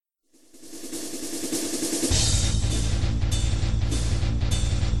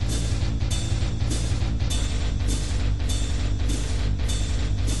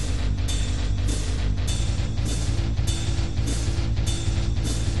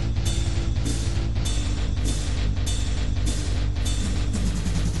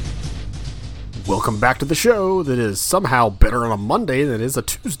Welcome back to the show that is somehow better on a Monday than it is a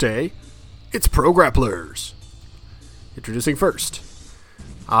Tuesday. It's Pro Grapplers. Introducing first,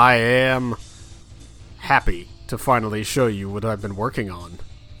 I am happy to finally show you what I've been working on.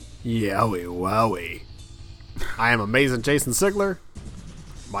 Yowie wowie. I am Amazing Jason Sigler.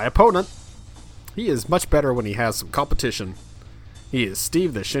 My opponent, he is much better when he has some competition. He is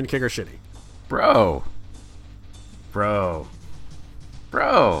Steve the Shin Kicker Shitty. Bro.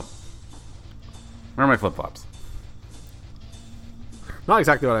 Where are my flip-flops? Not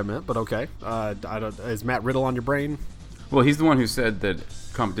exactly what I meant, but okay. Is Matt Riddle on your brain? Well, he's the one who said that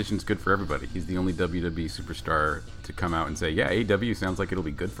competition's good for everybody. He's the only WWE superstar to come out and say, yeah, AEW sounds like it'll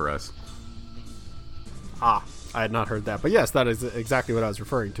be good for us. I had not heard that. But yes, that is exactly what I was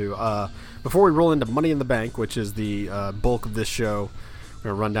referring to. Before we roll into Money in the Bank, which is the bulk of this show, we're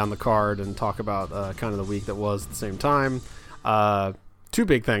going to run down the card and talk about kind of the week that was at the same time. Two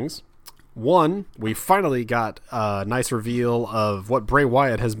big things. One, we finally got a nice reveal of what Bray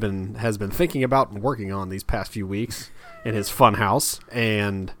Wyatt has been thinking about and working on these past few weeks in his fun house.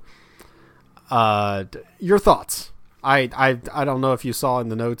 And your thoughts. I don't know if you saw in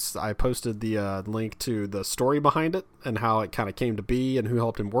the notes, I posted the link to the story behind it and how it kind of came to be and who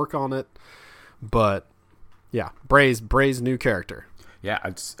helped him work on it. But yeah, Bray's new character. Yeah,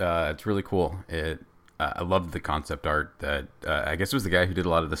 it's really cool. I loved the concept art that I guess it was the guy who did a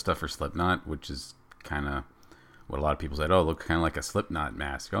lot of the stuff for Slipknot, which is kind of what a lot of people said. Oh, it looked kind of like a Slipknot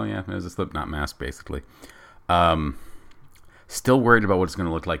mask. Oh yeah, it was a Slipknot mask basically. Still worried about what it's going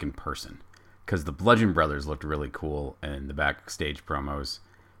to look like in person because the Bludgeon Brothers looked really cool in the backstage promos,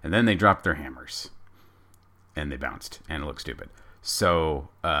 and then they dropped their hammers and they bounced and it looked stupid. So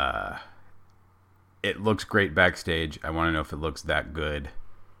it looks great backstage. I want to know if it looks that good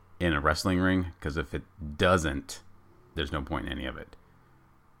in a wrestling ring, because if it doesn't, there's no point in any of it.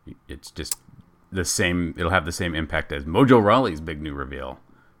 It's just the same. It'll have the same impact as Mojo Rawley's big new reveal,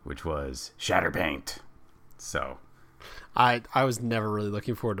 which was Shatter Paint. So I was never really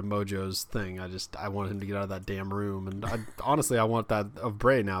looking forward to Mojo's thing. I wanted him to get out of that damn room, and honestly I want that of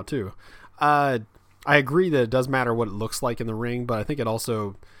Bray now too. I agree that it does matter what it looks like in the ring, but I think it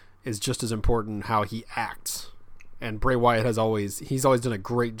also is just as important how he acts. And Bray Wyatt he's always done a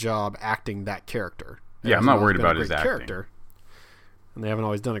great job acting that character. Yeah, I'm not worried about his acting. Character, and they haven't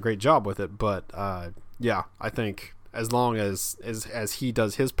always done a great job with it. But yeah, I think as long as he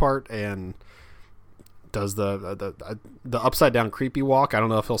does his part and does the upside down creepy walk, I don't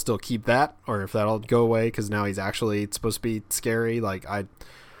know if he'll still keep that or if that'll go away because now he's actually supposed to be scary. Like I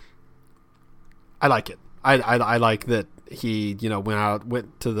like it. I like that he,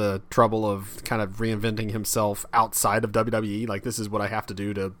 went to the trouble of kind of reinventing himself outside of WWE. Like, this is what I have to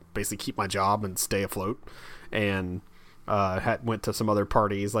do to basically keep my job and stay afloat. And went to some other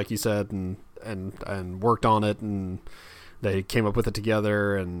parties, like you said, and worked on it, and they came up with it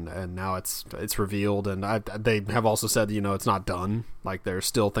together, and now it's revealed. And they have also said, it's not done. Like, there's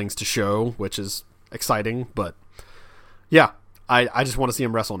still things to show, which is exciting. But yeah, I just want to see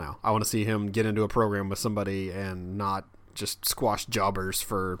him wrestle now. I want to see him get into a program with somebody and not just squash jobbers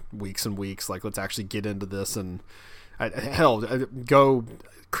for weeks and weeks. Like, let's actually get into this and go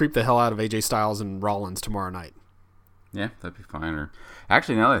creep the hell out of AJ Styles and Rollins tomorrow night. Yeah, that'd be fine. Or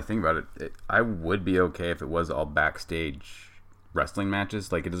actually, now that I think about it, I would be okay if it was all backstage wrestling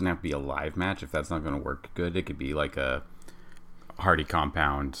matches. Like, it doesn't have to be a live match if that's not going to work good. It could be like a Hardy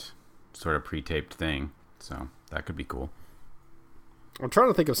Compound sort of pre-taped thing. So that could be cool. I'm trying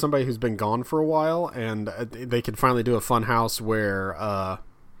to think of somebody who's been gone for a while, and they could finally do a fun house where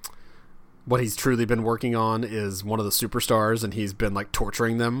what he's truly been working on is one of the superstars, and he's been like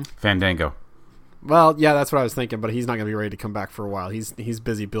torturing them. Fandango. Well, yeah, that's what I was thinking, but he's not going to be ready to come back for a while. He's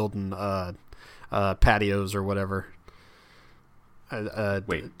busy building patios or whatever.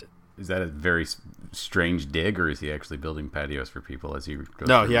 Wait, is that a very strange dig, or is he actually building patios for people as he goes?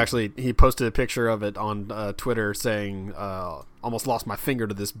 No, he posted a picture of it on Twitter saying, almost lost my finger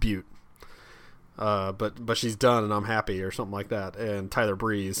to this beaut. But she's done and I'm happy, or something like that. And Tyler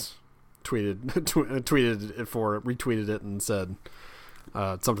Breeze retweeted it and said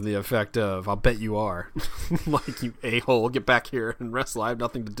something to the effect of, "I'll bet you are." Like, you a-hole, get back here and wrestle. I have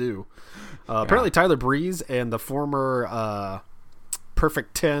nothing to do. Apparently Tyler Breeze and the former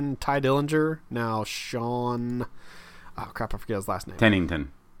Perfect 10 Ty Dillinger, now Sean, I forget his last name.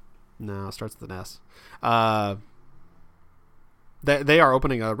 Tennington. No, it starts with an S. They are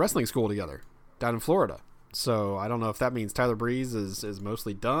opening a wrestling school together down in Florida. So I don't know if that means Tyler Breeze is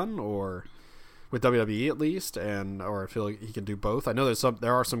mostly done, or with WWE at least, or if he can do both. I know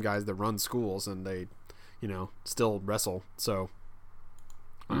there are some guys that run schools and they, still wrestle. So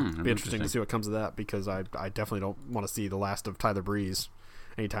Be interesting to see what comes of that, because I definitely don't want to see the last of Tyler Breeze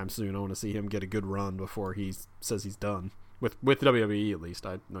anytime soon. I want to see him get a good run before he says he's done with WWE, at least.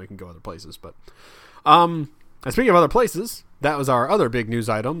 I know he can go other places, but and speaking of other places, that was our other big news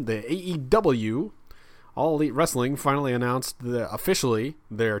item. The AEW, All Elite Wrestling, finally announced officially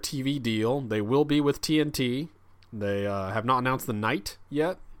their TV deal. They will be with TNT. They have not announced the night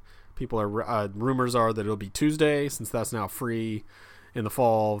yet. People are rumors are that it'll be Tuesday, since that's now free in the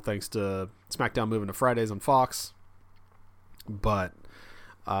fall thanks to SmackDown moving to Fridays on Fox. But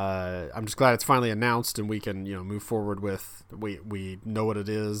I'm just glad it's finally announced, and we can move forward with we know what it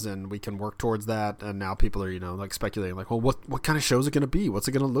is, and we can work towards that. And now people are like speculating, like, well, what kind of show is it going to be? What's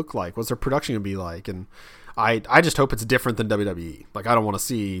it going to look like? What's their production going to be like? And I just hope it's different than WWE. Like, I don't want to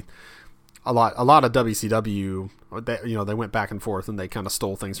see a lot of WCW. They went back and forth and they kind of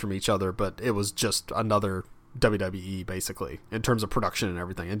stole things from each other, but it was just another WWE basically in terms of production and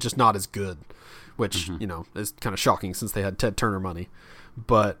everything, and just not as good, which is kind of shocking since they had Ted Turner money.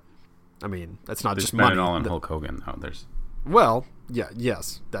 But I mean, that's not just money. They spent it all on Hulk Hogan.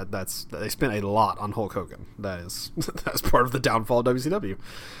 Yes, that's they spent a lot on Hulk Hogan. That's part of the downfall of WCW,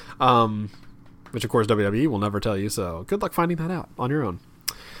 which of course WWE will never tell you. So good luck finding that out on your own.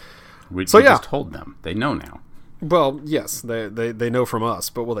 We just told them. They know now. Well, yes, they know from us,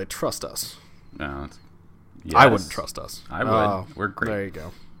 but will they trust us? No, yes. I wouldn't trust us. I would. We're great. There you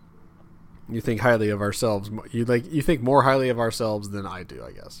go. You think highly of ourselves. You think more highly of ourselves than I do,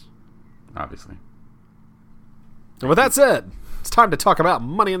 I guess. Obviously. And with that said, it's time to talk about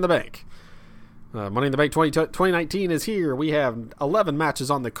Money in the Bank. Money in the Bank 2019 is here. We have 11 matches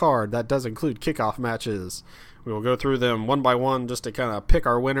on the card. That does include kickoff matches. We will go through them one by one just to kind of pick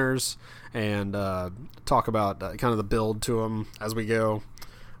our winners and talk about kind of the build to them as we go.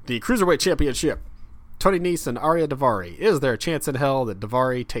 The Cruiserweight Championship. Tony Nese and Arya Daivari. Is there a chance in hell that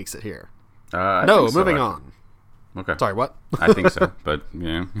Daivari takes it here? No, moving on. Okay. Sorry, what? I think so, but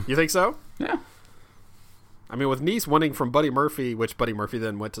yeah. You think so? Yeah. I mean, with Nese winning from Buddy Murphy, which Buddy Murphy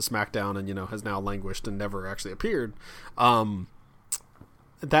then went to SmackDown and has now languished and never actually appeared,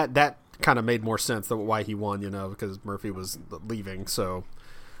 that kind of made more sense than why he won, because Murphy was leaving. So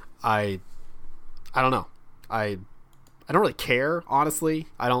I don't know. I don't really care, honestly.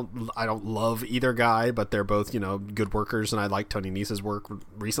 I don't love either guy, but they're both good workers, and I like Tony Nese's work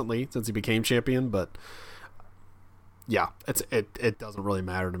recently since he became champion. But yeah, it doesn't really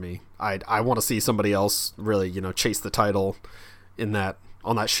matter to me. I want to see somebody else really chase the title on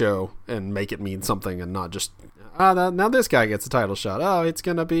that show and make it mean something, and not just now this guy gets a title shot. Oh, it's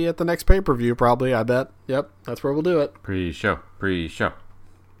gonna be at the next pay-per-view probably, I bet. Yep, that's where we'll do it. Pre-show.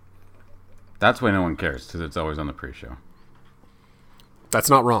 That's why no one cares, because it's always on the pre-show. That's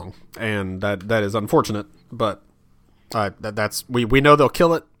not wrong, and that is unfortunate, but that's we know they'll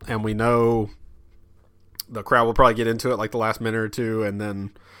kill it, and we know the crowd will probably get into it like the last minute or two, and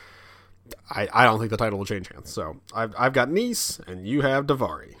then I don't think the title will change hands. So I've got Nese, and you have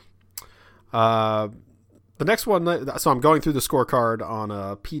Daivari. The next one, so I'm going through the scorecard on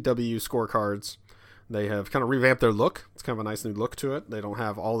PW scorecards. They have kind of revamped their look. It's kind of a nice new look to it. They don't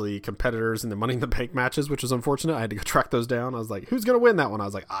have all the competitors in the Money in the Bank matches, which is unfortunate. I had to go track those down. I was like, who's going to win that one? I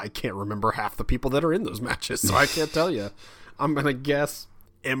was like, I can't remember half the people that are in those matches, so I can't tell you. I'm going to guess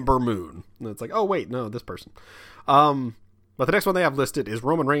Ember Moon. And it's like, oh, wait, no, this person. But the next one they have listed is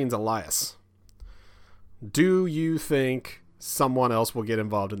Roman Reigns Elias. Do you think someone else will get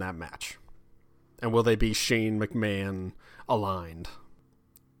involved in that match? And will they be Shane McMahon aligned?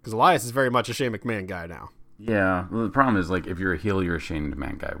 Because Elias is very much a Shane McMahon guy now. Yeah. Well, the problem is, like, if you're a heel, you're a Shane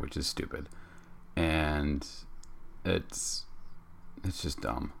McMahon guy, which is stupid. And it's just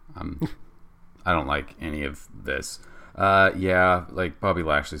dumb. I don't like any of this. Yeah, like, Bobby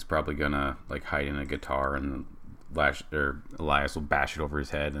Lashley's probably gonna, like, hide in a guitar, and Elias will bash it over his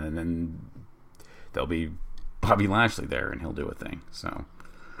head, and then there'll be Bobby Lashley there, and he'll do a thing. So,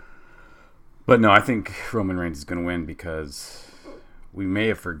 but no, I think Roman Reigns is gonna win, because we may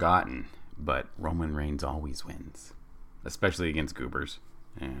have forgotten, but Roman Reigns always wins, especially against goobers.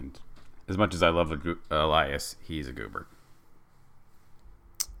 And as much as I love Elias, he's a goober.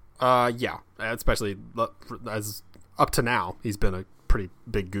 Yeah, especially as up to now, he's been a pretty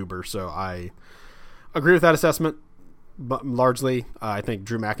big goober. So I agree with that assessment. But largely, I think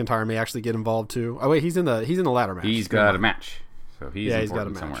Drew McIntyre may actually get involved too. Oh wait, he's in the ladder match. He's got a match, so he's got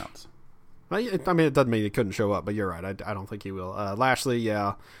a match somewhere else. I mean, it doesn't mean he couldn't show up, but you're right. I don't think he will. Lashley,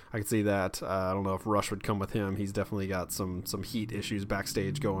 yeah, I can see that. I don't know if Rush would come with him. He's definitely got some heat issues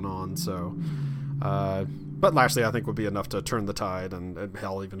backstage going on. So, but Lashley, I think, would be enough to turn the tide, and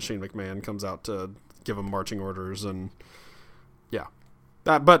hell, even Shane McMahon comes out to give him marching orders, and yeah,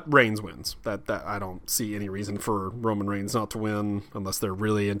 But Reigns wins. That I don't see any reason for Roman Reigns not to win unless they're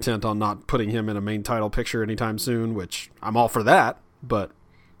really intent on not putting him in a main title picture anytime soon, which I'm all for that. But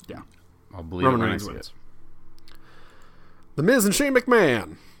yeah, I'll believe Roman it when Reigns I see wins. it. The Miz and Shane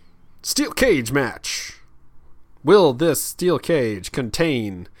McMahon steel cage match. Will this steel cage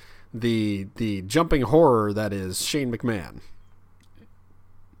contain the jumping horror that is Shane McMahon?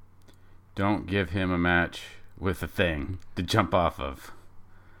 Don't give him a match with a thing to jump off of.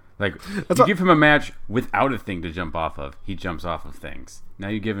 Like, you give him a match without a thing to jump off of, he jumps off of things. Now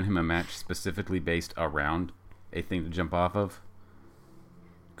you're giving him a match specifically based around a thing to jump off of.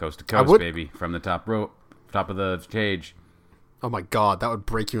 Coast to coast, baby. From the top rope, top of the cage. Oh my God, that would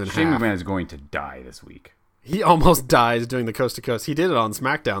break you in Shane half. McMahon is going to die this week. He almost dies doing the coast to coast. He did it on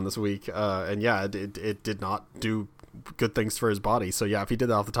SmackDown this week, and yeah, it did not do good things for his body. So yeah, if he did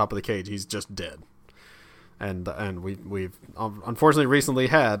that off the top of the cage, he's just dead. And we've unfortunately recently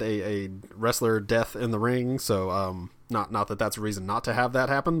had a wrestler death in the ring. So not that that's a reason not to have that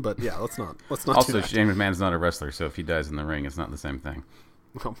happen, but yeah, let's not Also, do that. Shane McMahon's not a wrestler, so if he dies in the ring, it's not the same thing.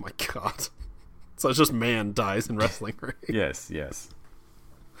 Oh my God. So it's just man dies in wrestling ring. Yes.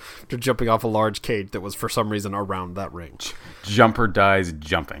 After jumping off a large cage that was for some reason around that ring. Jumper dies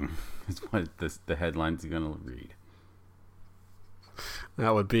jumping. Is what the headline's going to read.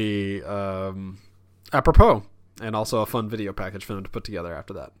 That would be apropos, and also a fun video package for them to put together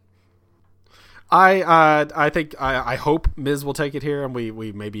after that. I hope Miz will take it here, and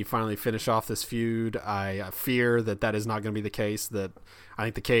we maybe finally finish off this feud. I fear that is not going to be the case. That I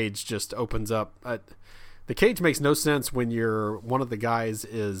think the cage just opens up. The cage makes no sense when you're one of the guys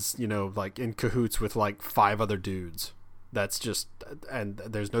is like in cahoots with like 5 other dudes. That's just, and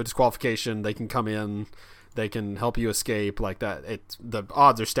there's no disqualification. They can come in. They can help you escape like that. The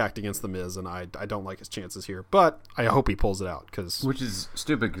odds are stacked against the Miz, and I don't like his chances here. But I hope he pulls it out, which is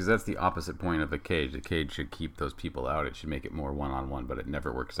stupid because that's the opposite point of a cage. The cage should keep those people out. It should make it more one-on-one, but it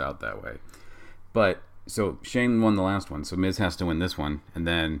never works out that way. But so Shane won the last one, so Miz has to win this one, and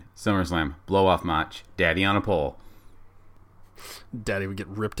then SummerSlam blow-off match. Daddy on a pole. Daddy would get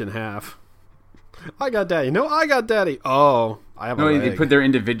ripped in half. I got Daddy. No, I got Daddy. Oh, I have a leg. They put their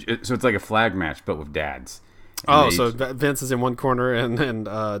individual, so it's like a flag match, but with dads. And so Vince is in one corner, and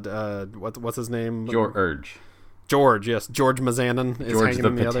what's his name? George, yes, George Mazanin is hanging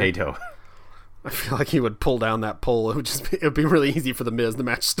in the potato. Other. I feel like he would pull down that pole. It would be really easy for the Miz. The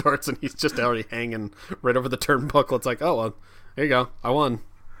match starts, and he's just already hanging right over the turnbuckle. It's like, oh well, here you go, I won.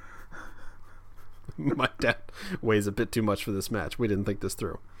 My dad weighs a bit too much for this match. We didn't think this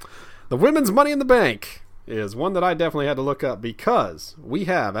through. The women's Money in the Bank is one that I definitely had to look up because we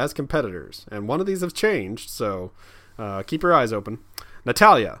have as competitors, and one of these have changed, so keep your eyes open.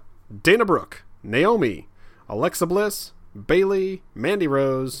 Natalya, Dana Brooke, Naomi, Alexa Bliss, Bayley, Mandy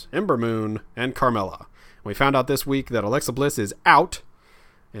Rose, Ember Moon, and Carmella. We found out this week that Alexa Bliss is out,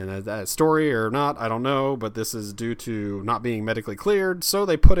 and that story or not, I don't know, but this is due to not being medically cleared, so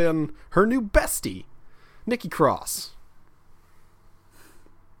they put in her new bestie, Nikki Cross.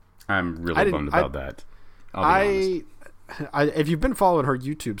 I'm really bummed about that. I'll be honest. If you've been following her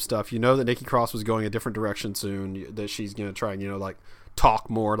YouTube stuff, you know that Nikki Cross was going a different direction soon. That she's going to try and like talk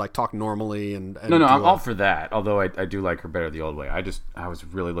more, like talk normally. And no, I'm all for that. Although I do like her better the old way. I was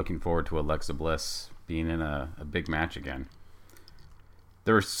really looking forward to Alexa Bliss being in a big match again.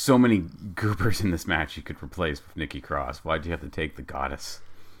 There were so many goobers in this match you could replace with Nikki Cross. Why'd you have to take the goddess?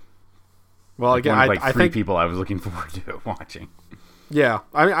 Well, again, I think people I was looking forward to watching. Yeah,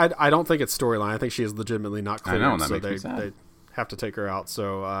 I mean, I don't think it's storyline. I think she is legitimately not cleared, I know, and that so makes me sad. they have to take her out.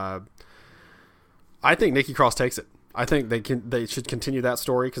 So I think Nikki Cross takes it. I think they should continue that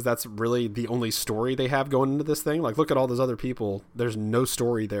story because that's really the only story they have going into this thing. Like, look at all those other people. There's no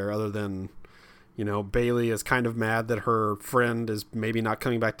story there other than, Bayley is kind of mad that her friend is maybe not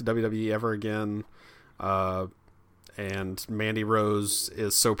coming back to WWE ever again, and Mandy Rose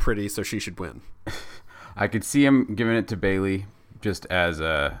is so pretty, so she should win. I could see him giving it to Bayley. Just as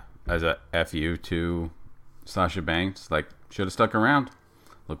a FU to Sasha Banks, like, should have stuck around.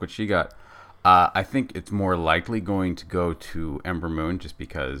 Look what she got. I think it's more likely going to go to Ember Moon just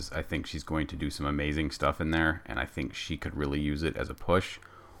because I think she's going to do some amazing stuff in there, and I think she could really use it as a push.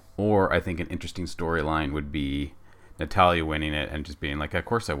 Or I think an interesting storyline would be Natalya winning it and just being like, of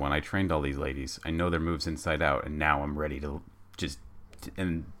course I won. I trained all these ladies. I know their moves inside out, and now I'm ready to just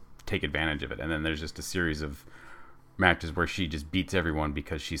and take advantage of it. And then there's just a series of matches where she just beats everyone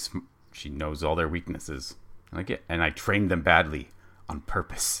because she knows all their weaknesses. And I trained them badly on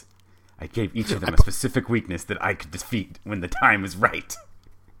purpose. I gave each of them a specific weakness that I could defeat when the time is right.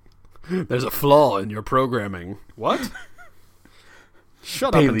 There's a flaw in your programming. What?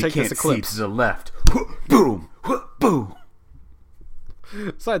 Shut up and Bailey take can't this see eclipse. to the left. Boom, boom.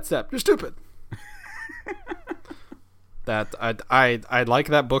 Sidestep. You're stupid. That I like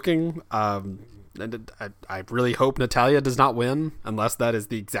that booking. And I really hope Natalya does not win unless that is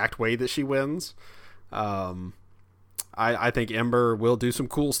the exact way that she wins. I think Ember will do some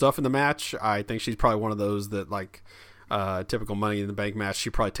cool stuff in the match. I think she's probably one of those that, like, typical Money in the Bank match, she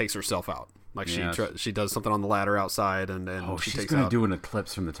probably takes herself out. Like, she does something on the ladder outside, and she she's takes gonna out. do an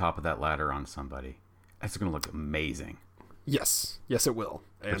eclipse from the top of that ladder on somebody. That's gonna look amazing. Yes, it will,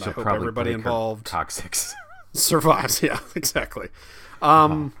 and But I she'll hope probably everybody break her involved coccyx survives. Yeah, exactly.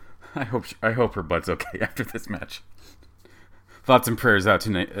 I hope her butt's okay after this match. Thoughts and prayers out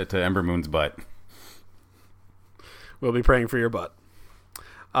to Ember Moon's butt. We'll be praying for your butt.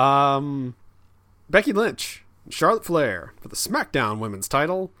 Becky Lynch, Charlotte Flair for the SmackDown Women's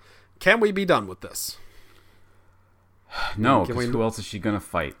title. Can we be done with this? No, because who else is she gonna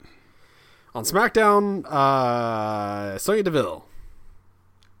fight? On SmackDown, Sonya Deville.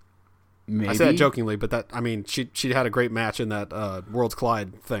 Maybe? I say that jokingly, but she had a great match in that Worlds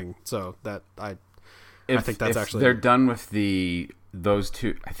Collide thing. So that I think that's actually they're done with those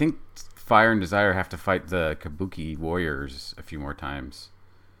two. I think Fire and Desire have to fight the Kabuki Warriors a few more times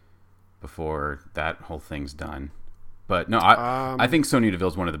before that whole thing's done. But no, I think Sonya Deville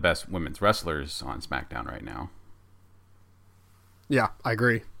is one of the best women's wrestlers on SmackDown right now. Yeah, I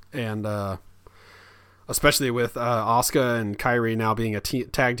agree, and especially with Asuka and Kairi now being a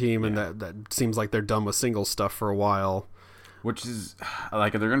tag team, and that seems like they're done with singles stuff for a while. Which is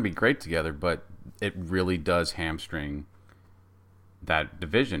like, they're going to be great together, but it really does hamstring that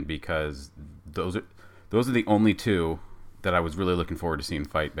division because those are the only two that I was really looking forward to seeing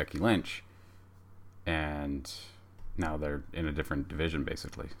fight Becky Lynch, and now they're in a different division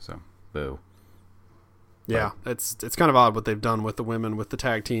basically. So, boo. Yeah, it's kind of odd what they've done with the women with the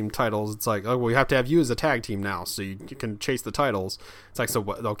tag team titles. It's like, oh, well, we have to have you as a tag team now, so you can chase the titles. It's like, so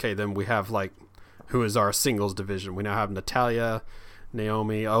what? Okay, then we have, like, who is our singles division? We now have Natalya,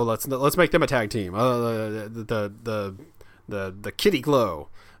 Naomi. Oh, let's make them a tag team. The Kitty Glow,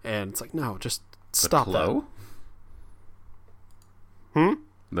 and it's like, no, just stop that.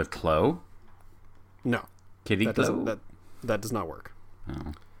 The Glow? No, Kitty Glow. That does not work.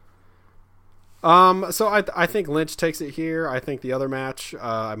 Oh. So I think Lynch takes it here. I think the other match,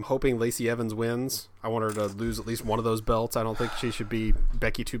 I'm hoping Lacey Evans wins. I want her to lose at least one of those belts. I don't think she should be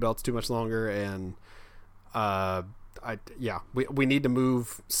Becky 2 belts too much longer. And we need to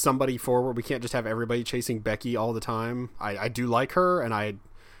move somebody forward. We can't just have everybody chasing Becky all the time. I do like her, and I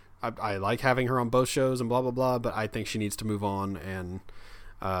like having her on both shows and blah blah blah. But I think she needs to move on, and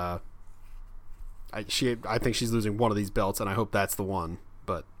I think she's losing one of these belts, and I hope that's the one.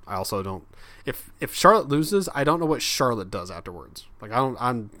 But I also don't. If Charlotte loses, I don't know what Charlotte does afterwards. Like,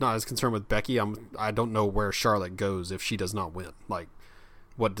 I'm not as concerned with Becky. I don't know where Charlotte goes if she does not win. Like,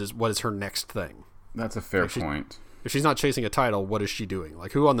 what is her next thing? That's a fair point. If she's not chasing a title, what is she doing?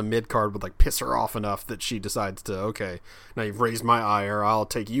 Like, who on the mid card would, like, piss her off enough that she decides to, okay, now you've raised my ire, I'll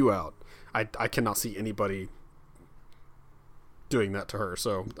take you out. I cannot see anybody doing that to her.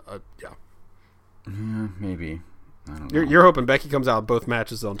 So yeah. Yeah, maybe. I don't know. You're hoping Becky comes out both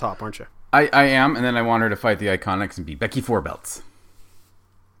matches on top, aren't you? I am, and then I want her to fight the Iconics and be Becky 4 belts.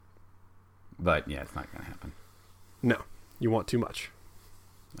 But yeah, it's not going to happen. No, you want too much.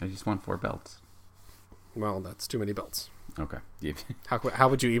 I just want 4 belts. Well, that's too many belts. Okay. How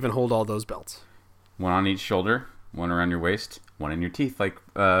would you even hold all those belts? One on each shoulder, one around your waist, one in your teeth, like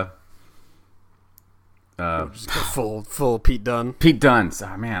just go full Pete Dunne. Pete Dunne.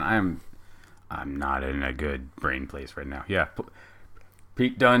 Oh, man, I'm not in a good brain place right now. Yeah.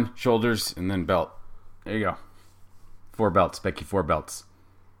 Pete Dunne, shoulders, and then belt. There you go. 4 belts. Becky 4 belts.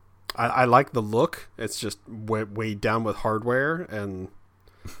 I like the look. It's just weighed down with hardware,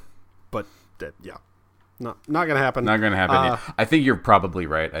 but yeah. Not gonna happen. Not gonna happen. I think you're probably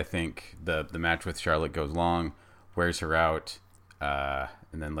right. I think the match with Charlotte goes long, wears her out, and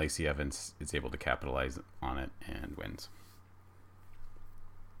then Lacey Evans is able to capitalize on it and wins.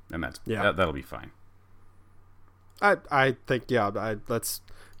 And that'll be fine. I think let's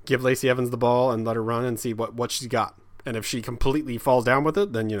give Lacey Evans the ball and let her run and see what she's got. And if she completely falls down with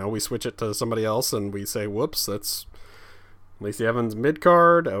it, then we switch it to somebody else and we say, whoops, that's Lacey Evans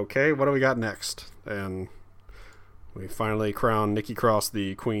mid-card. Okay, what do we got next? And we finally crown Nikki Cross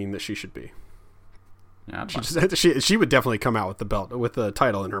the queen that she should be. Yeah, she would definitely come out with the belt, with the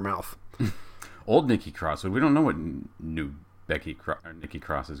title in her mouth. Old Nikki Cross. We don't know what new Nikki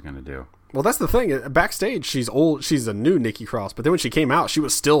Cross is going to do. Well, that's the thing. Backstage, she's old. She's a new Nikki Cross, but then when she came out, she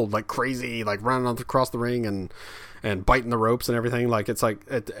was still like crazy, like running across the ring and biting the ropes and everything. Like it's like,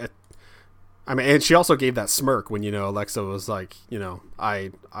 I mean, and she also gave that smirk when Alexa was like,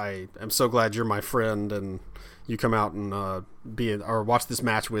 I am so glad you're my friend and you come out and or watch this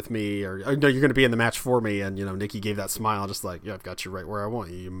match with me, or no, you're going to be in the match for me. And Nikki gave that smile, just like, yeah, I've got you right where I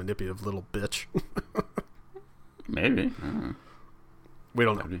want you, you manipulative little bitch. Maybe. We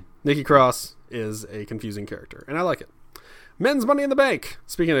don't know. Nikki Cross is a confusing character, and I like it. Men's Money in the Bank.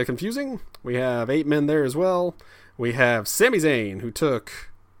 Speaking of confusing, we have 8 men there as well. We have Sami Zayn, who took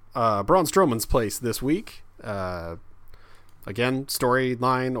Braun Strowman's place this week. Again,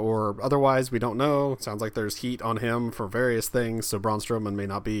 storyline or otherwise, we don't know. Sounds like there's heat on him for various things, so Braun Strowman may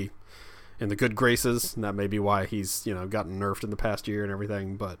not be in the good graces, and that may be why he's gotten nerfed in the past year and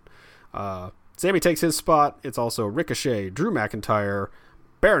everything. But Sami takes his spot. It's also Ricochet, Drew McIntyre,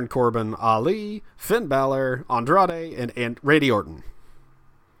 Baron Corbin, Ali, Finn Balor, Andrade, and Randy Orton.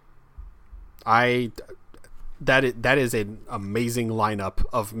 That is an amazing lineup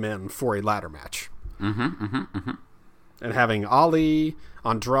of men for a ladder match. And having Ali,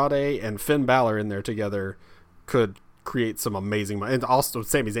 Andrade, and Finn Balor in there together could create some amazing, and also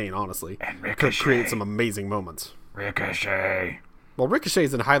Sami Zayn, honestly, could create some amazing moments. Ricochet. Well,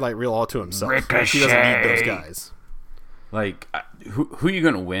 Ricochet's in a highlight reel all to himself. Ricochet. He doesn't need those guys. Like, who you're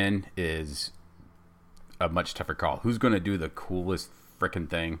going to win is a much tougher call. Who's going to do the coolest frickin'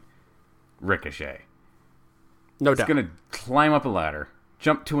 thing? Ricochet. No doubt. He's going to climb up a ladder,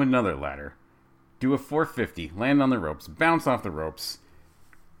 jump to another ladder, do a 450, land on the ropes, bounce off the ropes,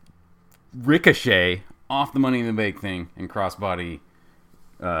 ricochet off the Money in the Bank thing, and crossbody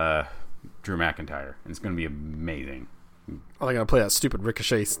Drew McIntyre. And it's going to be amazing. Oh, they're going to play that stupid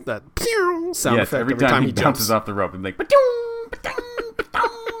ricochet, that pew sound effect every time he bounces jumps off the rope and like, ba-doom, ba-doom,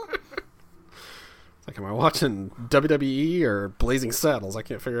 ba-doom. It's like, am I watching WWE or Blazing Saddles? I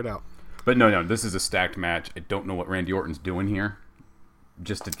can't figure it out. But no, this is a stacked match. I don't know what Randy Orton's doing here.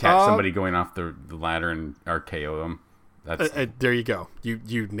 Just to catch somebody going off the ladder and RKO them. That's there you go.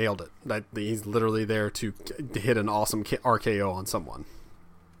 You nailed it. He's literally there to hit an awesome RKO on someone,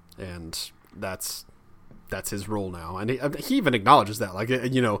 and that's his role now. And he even acknowledges that, like,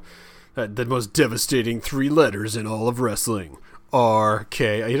 the most devastating 3 letters in all of wrestling. RK.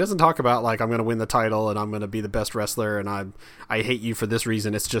 He doesn't talk about like I'm going to win the title and I'm going to be the best wrestler and I hate you for this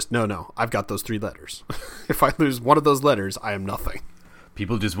reason. It's just no. I've got those 3 letters. If I lose one of those letters, I am nothing.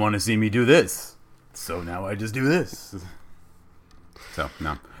 People just want to see me do this, so now I just do this. So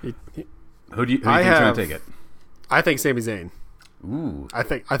no. Who do you think's going to take it? I think Sami Zayn. Ooh. I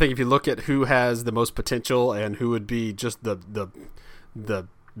think if you look at who has the most potential and who would be just the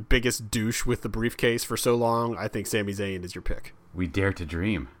biggest douche with the briefcase for so long, I think Sami Zayn is your pick. We dare to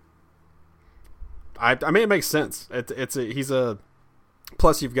dream. I mean, it makes sense. He's a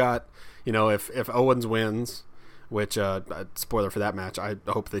plus. You've got if Owens wins, which spoiler for that match, I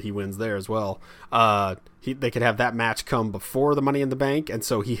hope that he wins there as well. They could have that match come before the Money in the Bank, and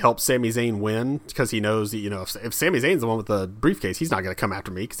so he helps Sami Zayn win because he knows that if Sami Zayn's the one with the briefcase, he's not going to come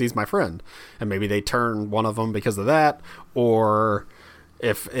after me because he's my friend, and maybe they turn one of them because of that, or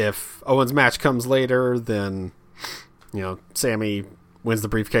if Owens' match comes later, then Sami wins the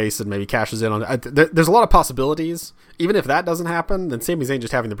briefcase and maybe cashes in on it. There's a lot of possibilities. Even if that doesn't happen, then Sami Zayn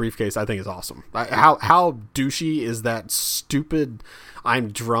just having the briefcase, I think, is awesome. How douchey is that stupid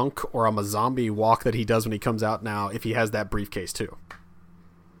I'm drunk or I'm a zombie walk that he does when he comes out now if he has that briefcase too?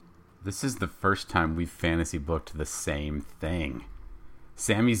 This is the first time we've fantasy booked the same thing.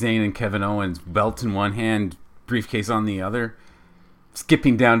 Sami Zayn and Kevin Owens, belt in one hand, briefcase on the other,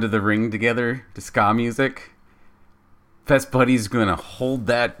 skipping down to the ring together to ska music. Best Buddy's going to hold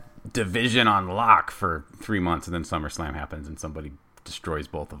that division on lock for 3 months, and then SummerSlam happens and somebody destroys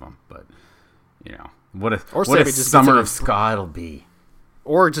both of them. But, what a summer of ska it'll be.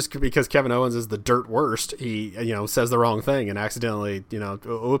 Or just because Kevin Owens is the dirt worst, he, says the wrong thing and accidentally,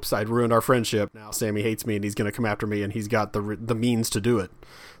 oops, I'd ruined our friendship. Now Sami hates me and he's going to come after me and he's got the means to do it.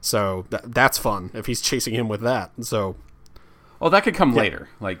 So that's fun if he's chasing him with that. So, well, that could come later.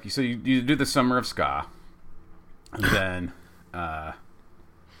 Like, so you do the Summer of Ska. And then I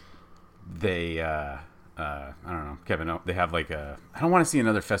don't know, Kevin, they have like I don't want to see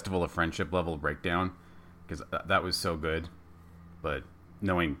another Festival of Friendship level breakdown because that was so good. But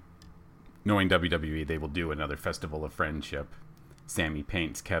knowing WWE, they will do another Festival of Friendship. Sami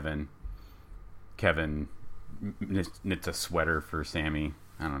paints Kevin. Kevin knits a sweater for Sami.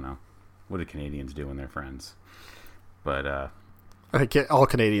 I don't know. What do Canadians do when they're friends? But I think all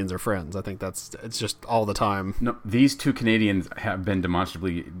Canadians are friends. I think it's just all the time. No, these two Canadians have been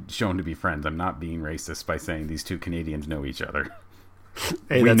demonstrably shown to be friends. I'm not being racist by saying these two Canadians know each other.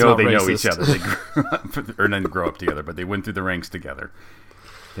 Hey, we know they racist. know each other. They grew up, or didn't grow up together, but they went through the ranks together.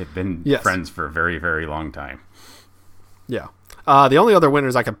 They've been friends for a very, very long time. Yeah. The only other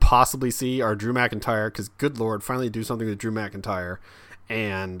winners I could possibly see are Drew McIntyre, because good Lord, finally do something with Drew McIntyre,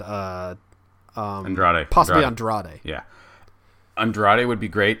 and Andrade. Possibly Andrade. Yeah. Andrade would be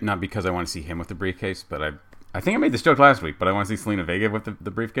great, not because I want to see him with the briefcase, but I think I made this joke last week, but I want to see Selena Vega with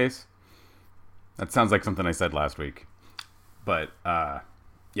the briefcase. That sounds like something I said last week. But,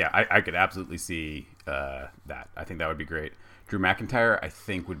 yeah, I could absolutely see that. I think that would be great. Drew McIntyre, I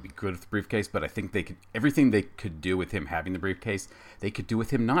think, would be good with the briefcase, but I think everything they could do with him having the briefcase, they could do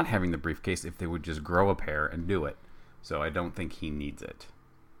with him not having the briefcase if they would just grow a pair and do it. So I don't think he needs it.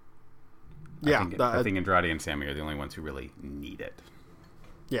 Yeah. I think Andrade and Sammy are the only ones who really need it.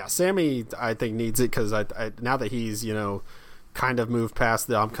 Yeah, Sammy, I think, needs it because now that he's, kind of moved past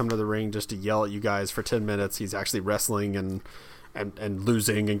the I'm coming to the ring just to yell at you guys for 10 minutes, he's actually wrestling and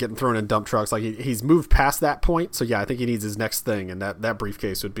losing and getting thrown in dump trucks. Like he's moved past that point. So yeah, I think he needs his next thing, and that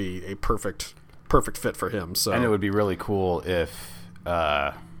briefcase would be a perfect fit for him. So, and it would be really cool if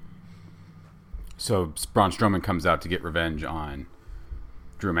so Braun Strowman comes out to get revenge on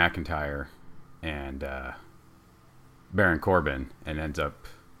Drew McIntyre and Baron Corbin, and ends up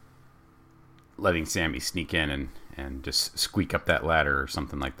letting Sammy sneak in and just squeak up that ladder or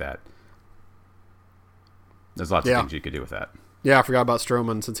something like that. There's lots of things you could do with that. Yeah, I forgot about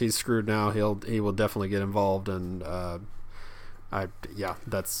Strowman. Since he's screwed now, he will definitely get involved, and that's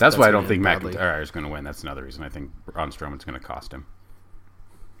why I don't think McIntyre is going to win. That's another reason I think Braun Strowman's going to cost him.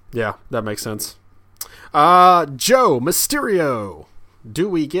 Yeah, that makes sense. Joe Mysterio, do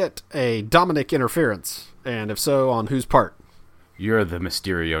we get a Dominic interference, and if so, on whose part? You're the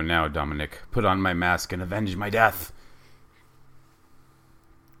Mysterio now, Dominic. Put on my mask and avenge my death.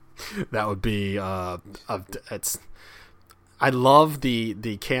 That would be it's. I love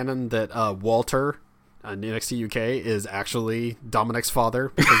the canon that Walter in NXT UK is actually Dominic's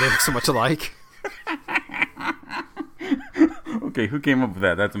father because they look so much alike. Okay, who came up with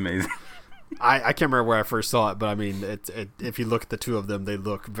that? That's amazing. I can't remember where I first saw it, but I mean, if you look at the two of them, they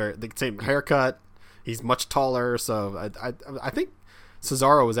look the same haircut. He's much taller, so I think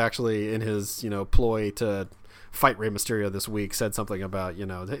Cesaro was actually in his ploy to fight Rey Mysterio this week, said something about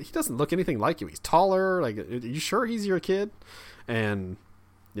he doesn't look anything like you. He's taller. Like, are you sure he's your kid? And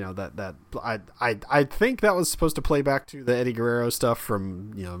that I think that was supposed to play back to the Eddie Guerrero stuff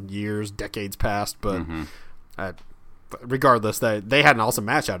from decades past, but regardless, they had an awesome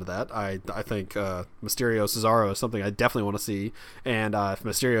match out of that. I think Mysterio Cesaro is something I definitely want to see, and if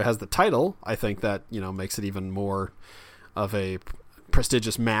Mysterio has the title, I think that makes it even more of a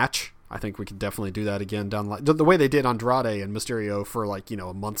prestigious match. I think we could definitely do that again down the way they did Andrade and Mysterio for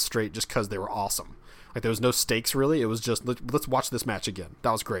a month straight, just because they were awesome. Like, there was no stakes really. It was just let's watch this match again.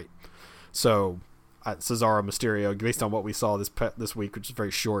 That was great. So Cesaro Mysterio, based on what we saw this week, which is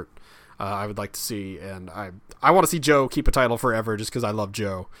very short, I would like to see, and I want to see Joe keep a title forever just because I love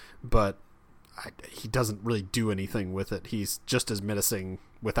Joe, but he doesn't really do anything with it. He's just as menacing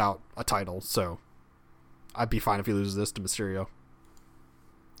without a title, so I'd be fine if he loses this to Mysterio.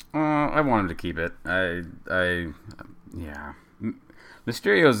 I want him to keep it.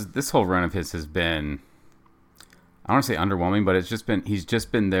 Mysterio's, this whole run of his has been, I don't want to say underwhelming, but he's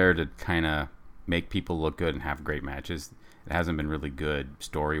just been there to kind of make people look good and have great matches. It hasn't been really good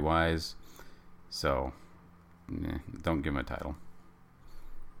story-wise, so don't give him a title.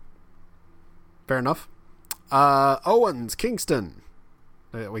 Fair enough. Owens, Kingston.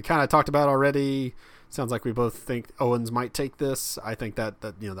 We kind of talked about already. Sounds like we both think Owens might take this. I think that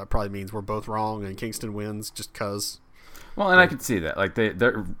probably means we're both wrong and Kingston wins just because. Well, and I could see that. Like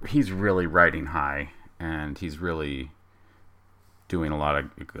he's really riding high, and he's really doing a lot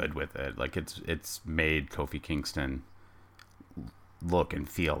of good with it. Like it's made Kofi Kingston look and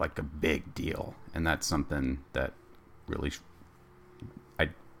feel like a big deal, and that's something that really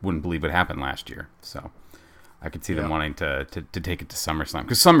I wouldn't believe would happen last year. So I could see them wanting to take it to SummerSlam,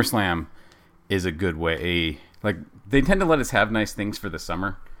 because SummerSlam is a good way. Like, they tend to let us have nice things for the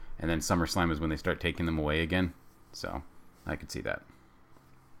summer, and then SummerSlam is when they start taking them away again. So I could see that.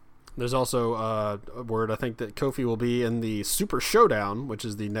 There's also a word, I think, that Kofi will be in the Super Showdown, which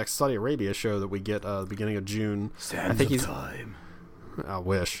is the next Saudi Arabia show that we get the beginning of June. Sands of time. I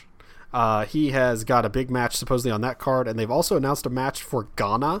wish. He has got a big match supposedly on that card, and they've also announced a match for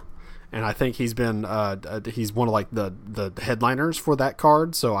Ghana, and I think he's been he's one of the headliners for that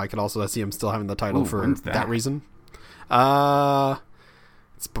card, so I could also see him still having the title for that reason.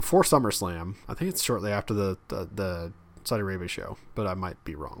 It's before SummerSlam. I think it's shortly after the Saudi Arabia show, but I might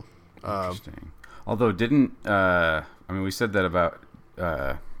be wrong. Interesting. Although we said that about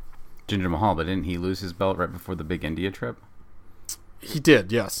Jinder Mahal, but didn't he lose his belt right before the big India trip? He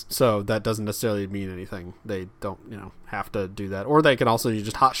did, yes. So that doesn't necessarily mean anything. They don't, have to do that. Or they can also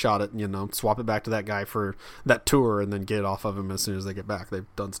just hot shot it and, swap it back to that guy for that tour and then get it off of him as soon as they get back. They've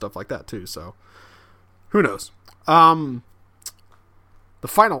done stuff like that too, so who knows? The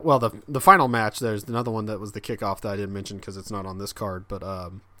final match, there's another one that was the kickoff that I didn't mention because it's not on this card, but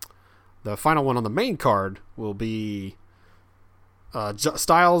the final one on the main card will be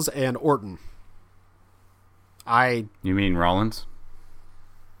Styles and Orton. You mean Rollins?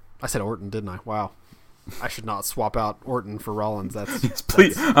 I said Orton, didn't I? Wow. I should not swap out Orton for Rollins. Yes,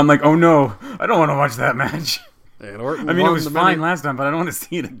 please. I'm like, oh no, I don't want to watch that match. And Orton it was fine last time, but I don't want to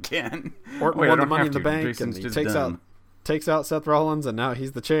see it again. Orton won the Money in the Bank, and he takes out Seth Rollins, and now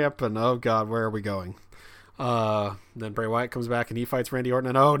he's the champ, and oh god, where are we going? Then Bray Wyatt comes back, and he fights Randy Orton,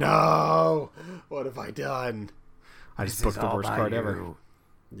 and oh no! What have I done? I just booked the worst card ever.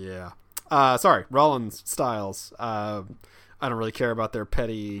 Yeah. Sorry, Rollins, Styles. I don't really care about their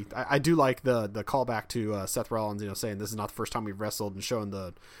petty. I do like the callback to Seth Rollins, saying this is not the first time we've wrestled, and showing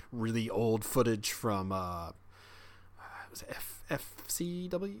the really old footage from was it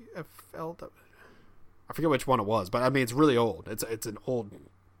FCW, FLW? I forget which one it was, but I mean it's really old. It's an old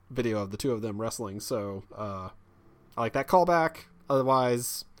video of the two of them wrestling. So I like that callback.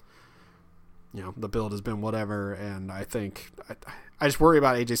 Otherwise, the build has been whatever, and I think I just worry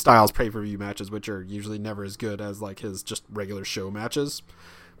about AJ Styles pay-per-view matches, which are usually never as good as like his just regular show matches.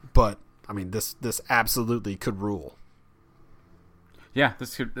 But I mean, this absolutely could rule. Yeah,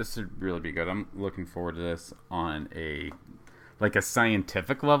 this should really be good. I'm looking forward to this on a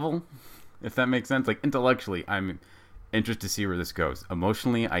scientific level, if that makes sense. Like intellectually, I'm interested to see where this goes.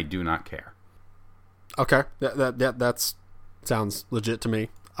 Emotionally, I do not care. Okay, that sounds legit to me.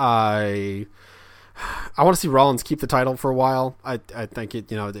 I want to see Rollins keep the title for a while. I think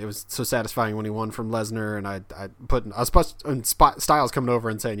it was so satisfying when he won from Lesnar, and Styles coming over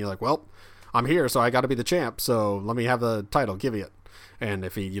and saying, well, I'm here, so I got to be the champ, so let me have the title, give me it. And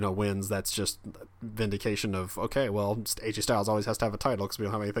if he wins, that's just vindication of, okay, well, AJ Styles always has to have a title because we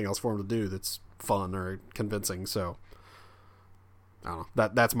don't have anything else for him to do that's fun or convincing. So I don't know.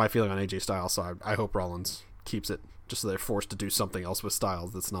 That's my feeling on AJ Styles. So I hope Rollins keeps it, just so they're forced to do something else with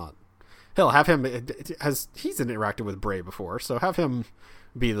Styles that's not. Hell, have him he's interacted with Bray before, so have him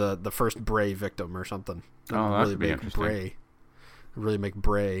be the first Bray victim or something. That would be interesting. Really make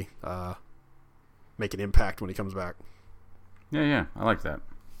Bray make an impact when he comes back. Yeah, I like that.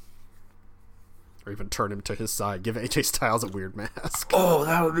 Or even turn him to his side. Give AJ Styles a weird mask. Oh,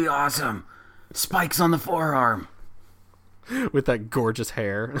 that would be awesome. Spikes on the forearm. With that gorgeous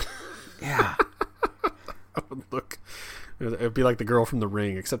hair. Yeah. Look, it would be like the girl from The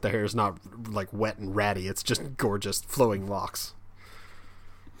Ring, except the hair is not like wet and ratty. It's just gorgeous flowing locks.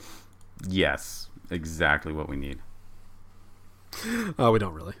 Yes, exactly what we need. We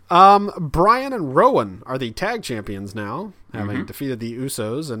don't really. Bryan and Rowan are the tag champions now, having defeated the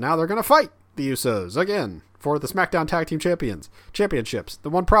Usos, and now they're going to fight the Usos again for the SmackDown Tag Team Championships. The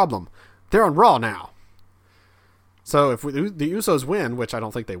one problem, they're on Raw now. So if the Usos win, which I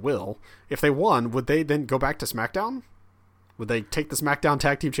don't think they will, if they won, would they then go back to SmackDown? Would they take the SmackDown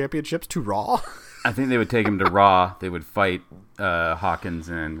Tag Team Championships to Raw? I think they would take them to Raw. They would fight Hawkins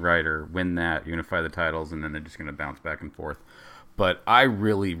and Ryder, win that, unify the titles, and then they're just going to bounce back and forth. But I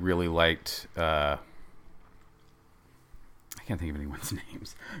really, really liked... I can't think of anyone's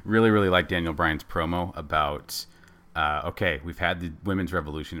names. Really, really liked Daniel Bryan's promo about, okay, we've had the women's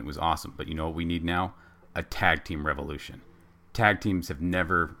revolution. It was awesome. But you know what we need now? A tag team revolution. Tag teams have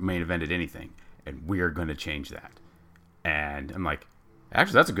never main evented anything. And we are going to change that. And I'm like,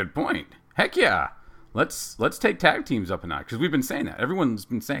 actually, that's a good point. Heck yeah. Let's take tag teams up a notch. Because we've been saying that. Everyone's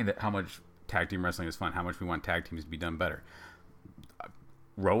been saying that how much tag team wrestling is fun. How much we want tag teams to be done better.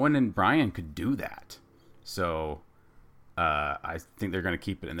 Rowan and Bryan could do that. So I think they're going to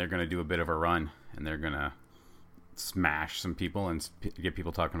keep it, and they're going to do a bit of a run, and they're going to smash some people and get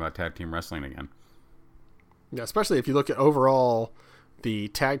people talking about tag team wrestling again. Yeah, especially if you look at overall the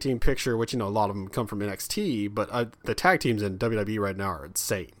tag team picture, which, a lot of them come from NXT, but the tag teams in WWE right now are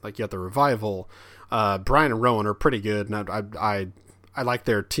insane. Like, you got the Revival. Bryan and Rowan are pretty good, and I like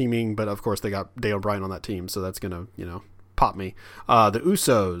their teaming, but of course they got Daniel Bryan on that team, so that's going to, pop me. The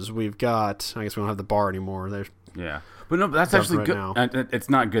Usos, we've got, I guess we don't have the Bar anymore. Yeah. But no, that's actually right good. Now. It's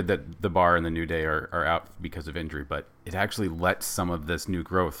not good that the Bar and the New Day are out because of injury, but it actually lets some of this new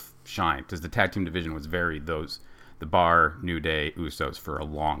growth shine, because the tag team division was very The Bar, New Day, Usos for a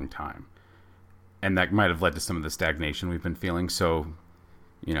long time. And that might have led to some of the stagnation we've been feeling. So,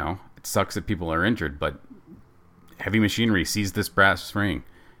 you know, it sucks that people are injured, but Heavy Machinery sees this brass ring.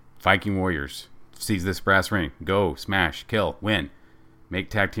 Viking Warriors sees this brass ring. Go, smash, kill, win. Make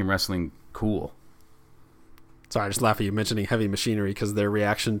tag team wrestling cool. Sorry, I just laugh at you mentioning Heavy Machinery because their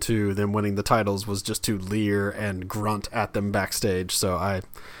reaction to them winning the titles was just to leer and grunt at them backstage. So I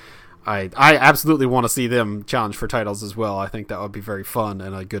absolutely want to see them challenge for titles as well. I think that would be very fun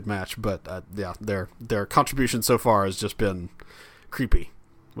and a good match. But yeah, their contribution so far has just been creepy,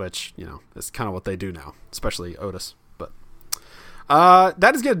 which, you know, is kind of what they do now, especially Otis. But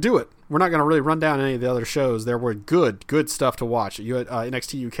that is going to do it. We're not going to really run down any of the other shows. There were good stuff to watch. You had,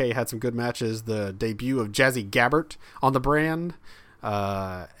 NXT UK had some good matches. The debut of Jazzy Gabbert on the brand.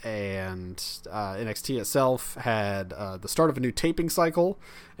 And NXT itself had the start of a new taping cycle,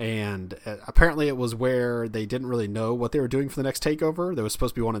 and apparently it was where they didn't really know what they were doing for the next takeover. There was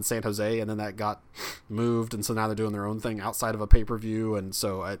supposed to be one in San Jose, and then that got moved, and so now they're doing their own thing outside of a pay-per-view, and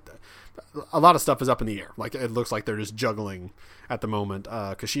so a lot of stuff is up in the air. Like, it looks like they're just juggling at the moment.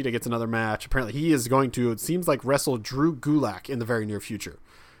 Kushida gets another match. Apparently he is going to, it seems like, wrestle Drew Gulak in the very near future,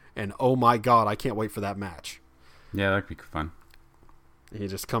 and oh my god, I can't wait for that match. Yeah, that'd be fun. He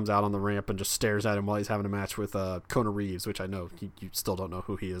just comes out on the ramp and just stares at him while he's having a match with Kona Reeves, which I know you still don't know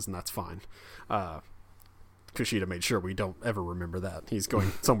who he is, and that's fine. Kushida made sure we don't ever remember that. He's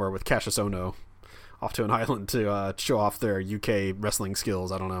going somewhere with Cassius Ohno off to an island to show off their UK wrestling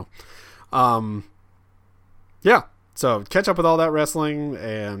skills. I don't know. Yeah, so catch up with all that wrestling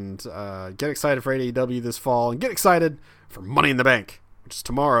and get excited for AEW this fall, and get excited for Money in the Bank, which is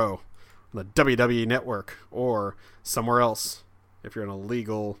tomorrow on the WWE Network or somewhere else. If you're an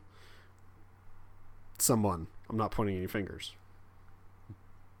illegal someone. I'm not pointing any fingers.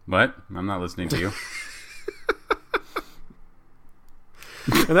 What? I'm not listening to you.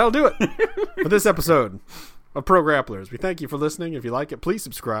 And that'll do it for this episode of Pro Grapplers. We thank you for listening. If you like it, please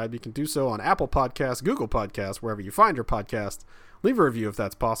subscribe. You can do so on Apple Podcasts, Google Podcasts, wherever you find your podcast. Leave a review if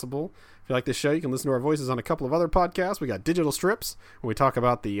that's possible. If you like this show, you can listen to our voices on a couple of other podcasts. We got Digital Strips, where we talk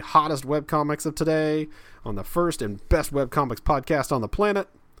about the hottest webcomics of today on the first and best webcomics podcast on the planet.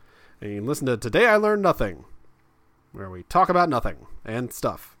 And you can listen to Today I Learned Nothing, where we talk about nothing and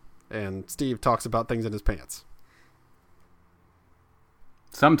stuff. And Steve talks about things in his pants.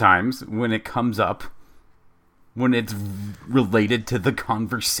 Sometimes, when it comes up, when it's related to the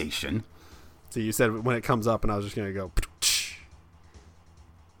conversation. So you said when it comes up, and I was just going to go...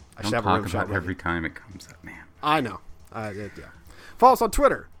 I don't talk about every time it comes up, man. I know. Yeah. Follow us on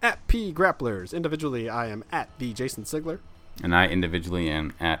Twitter, @PGrapplers. Individually, I am @TheJasonSigler. And I individually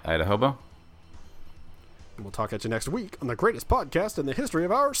am @Idahobo. And we'll talk at you next week on the greatest podcast in the history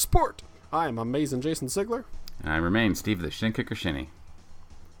of our sport. I am Amazing Jason Sigler. And I remain Steve the Shin Kicker Shinny.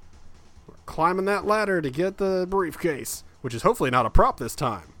 We're climbing that ladder to get the briefcase, which is hopefully not a prop this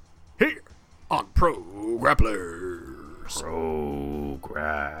time. Here on Pro Grapplers. Pro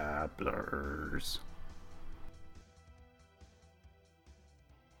Grapplers.